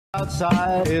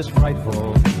outside is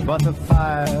frightful, but the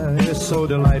fire is so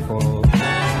delightful.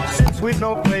 Since we've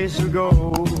no place to go,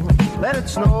 let it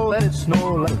snow, let it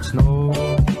snow, let it snow.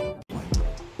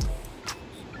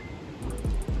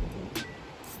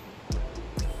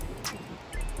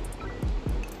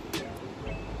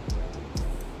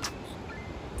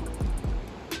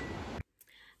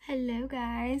 Hello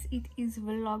guys, it is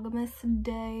Vlogmas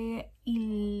day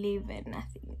 11 I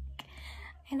think,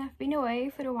 and I've been away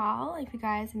for a while. If you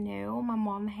guys know, my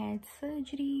mom had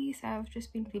surgery, so I've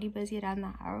just been very busy around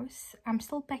the house. I'm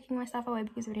still packing my stuff away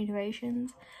because of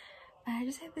renovations, but I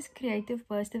just have this creative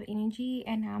burst of energy,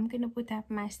 and now I'm gonna put up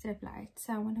my strip light.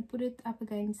 So I want to put it up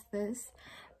against this,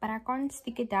 but I can't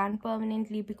stick it down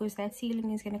permanently because that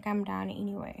ceiling is gonna come down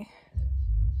anyway.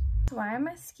 Why am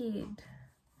I scared?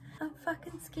 I'm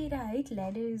fucking scared. I hate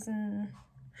ladders and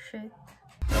shit.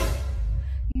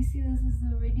 You see, this is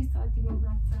already starting off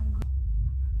not so good.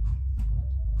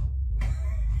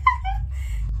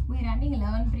 We're running low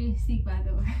on prestige, by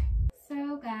the way.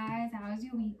 So guys, how's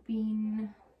your week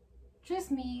been? Just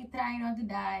me trying not to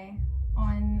die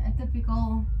on a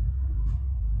typical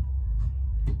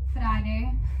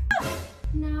Friday.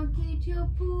 Now get your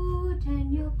boot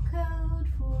and your coat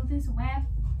for this web.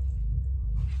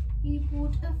 He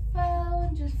bought a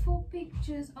phone just for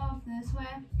pictures of this one.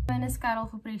 I'm gonna scuttle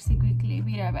for Prestige quickly.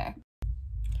 Be right back.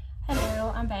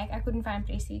 Hello, I'm back. I couldn't find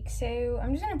Prestige, so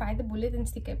I'm just gonna buy the bullet and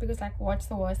stick it because, like, what's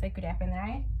the worst that could happen,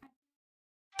 right?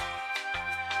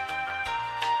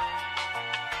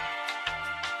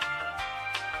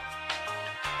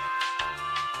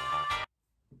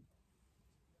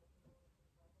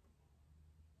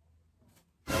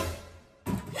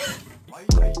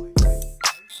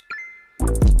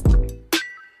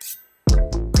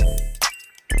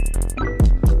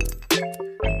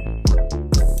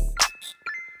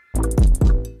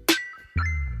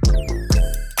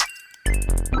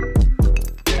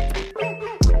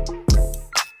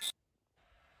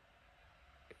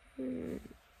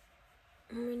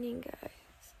 Morning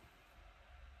guys.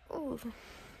 Oh,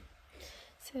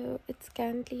 so it's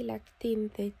currently like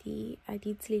 10:30. I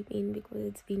did sleep in because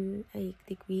it's been a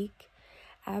hectic week.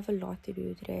 I have a lot to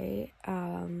do today.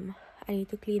 I need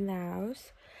to clean the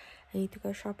house, I need to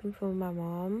go shopping for my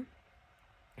mom,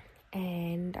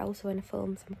 and I also want to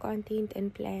film some content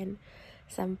and plan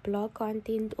some blog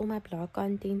content. All my blog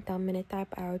content I'm gonna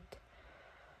type out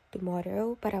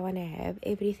tomorrow, but I want to have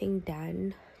everything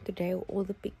done today, all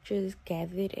the pictures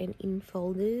gathered and in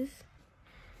folders.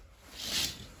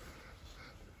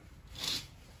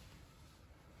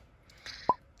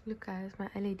 Look guys, my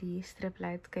LED strip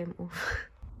lights came off.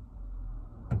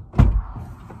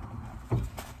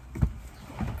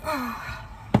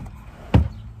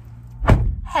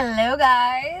 Hello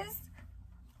guys,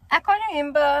 I can't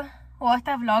remember what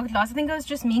I vlogged last. I think it was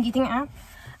just me getting up.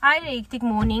 I had a hectic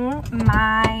morning.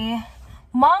 My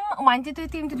mom wanted to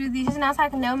do dishes and I was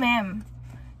like, no ma'am,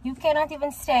 you cannot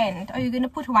even stand. Are you gonna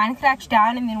put one crutch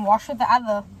down and then wash with the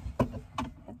other?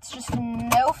 It's just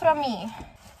no from me.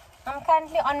 I'm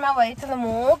currently on my way to the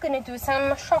mall, gonna do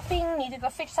some shopping, need to go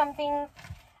fetch something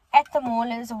at the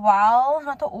mall as well.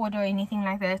 Not to order or anything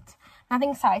like that,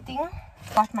 nothing exciting.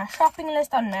 Got my shopping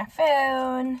list on my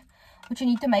phone, which I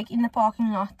need to make in the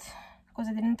parking lot because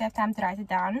I didn't have time to write it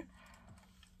down.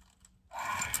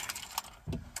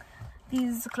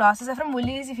 These glasses are from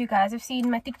Woolies. If you guys have seen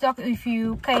my TikTok, if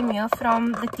you came here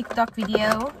from the TikTok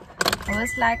video, it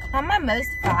was like not my most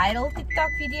viral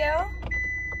TikTok video.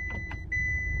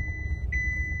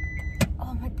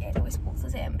 Oh, my dad always pulls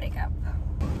his handbrake up.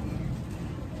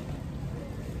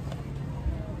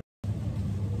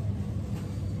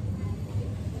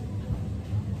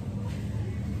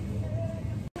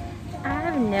 I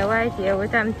have no idea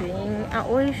what I'm doing. I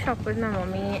always shop with my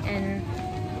mommy and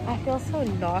I feel so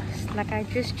lost. Like, I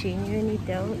just genuinely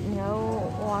don't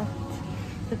know what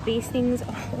the best things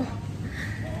are.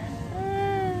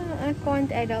 I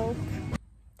can't adult.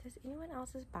 Does anyone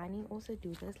else's bunny also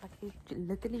do this? Like, you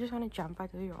literally just want to jump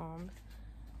out of your arms.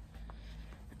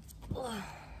 Ugh.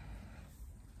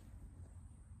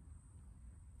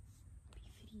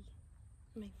 Be free,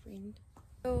 my friend.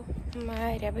 So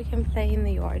my rabbit can play in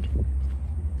the yard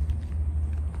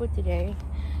for today.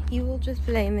 He will just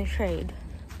play in the shade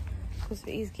because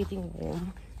it is getting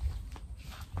warm.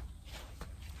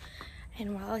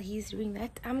 And while he's doing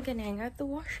that, I'm gonna hang out the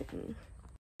washing.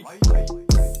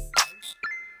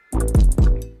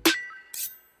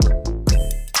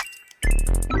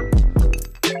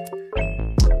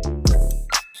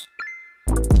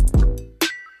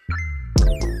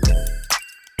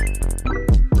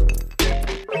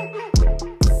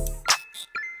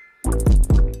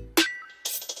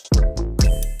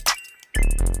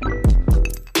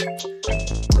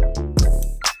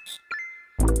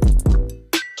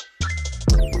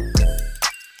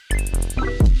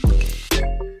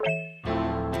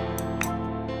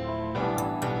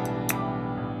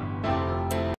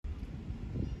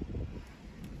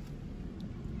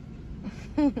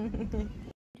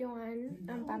 Joanne,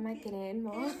 I'm by my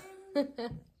grandma.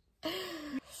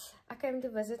 I came to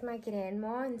visit my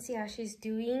grandma and see how she's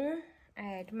doing. I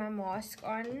had my mask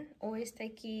on. Always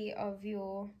take care of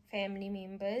your family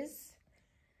members.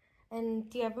 And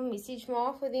do you have a message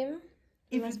more for them?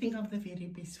 Everything of the very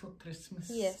best for Christmas.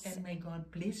 Yes. And may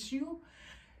God bless you.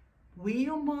 Wear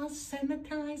your mask,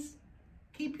 sanitize,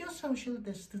 keep your social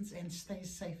distance and stay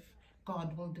safe.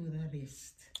 God will do the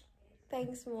rest.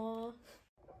 Thanks, Ma.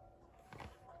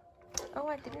 Oh,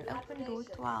 I didn't open door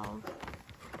 12.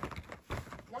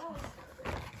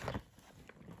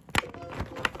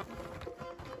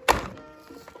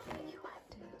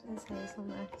 Thanks so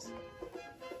much.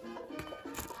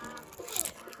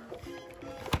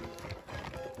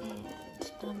 And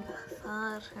number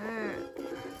 4.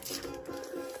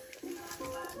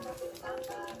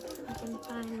 I can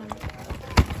find my...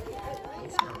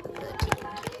 It's not good.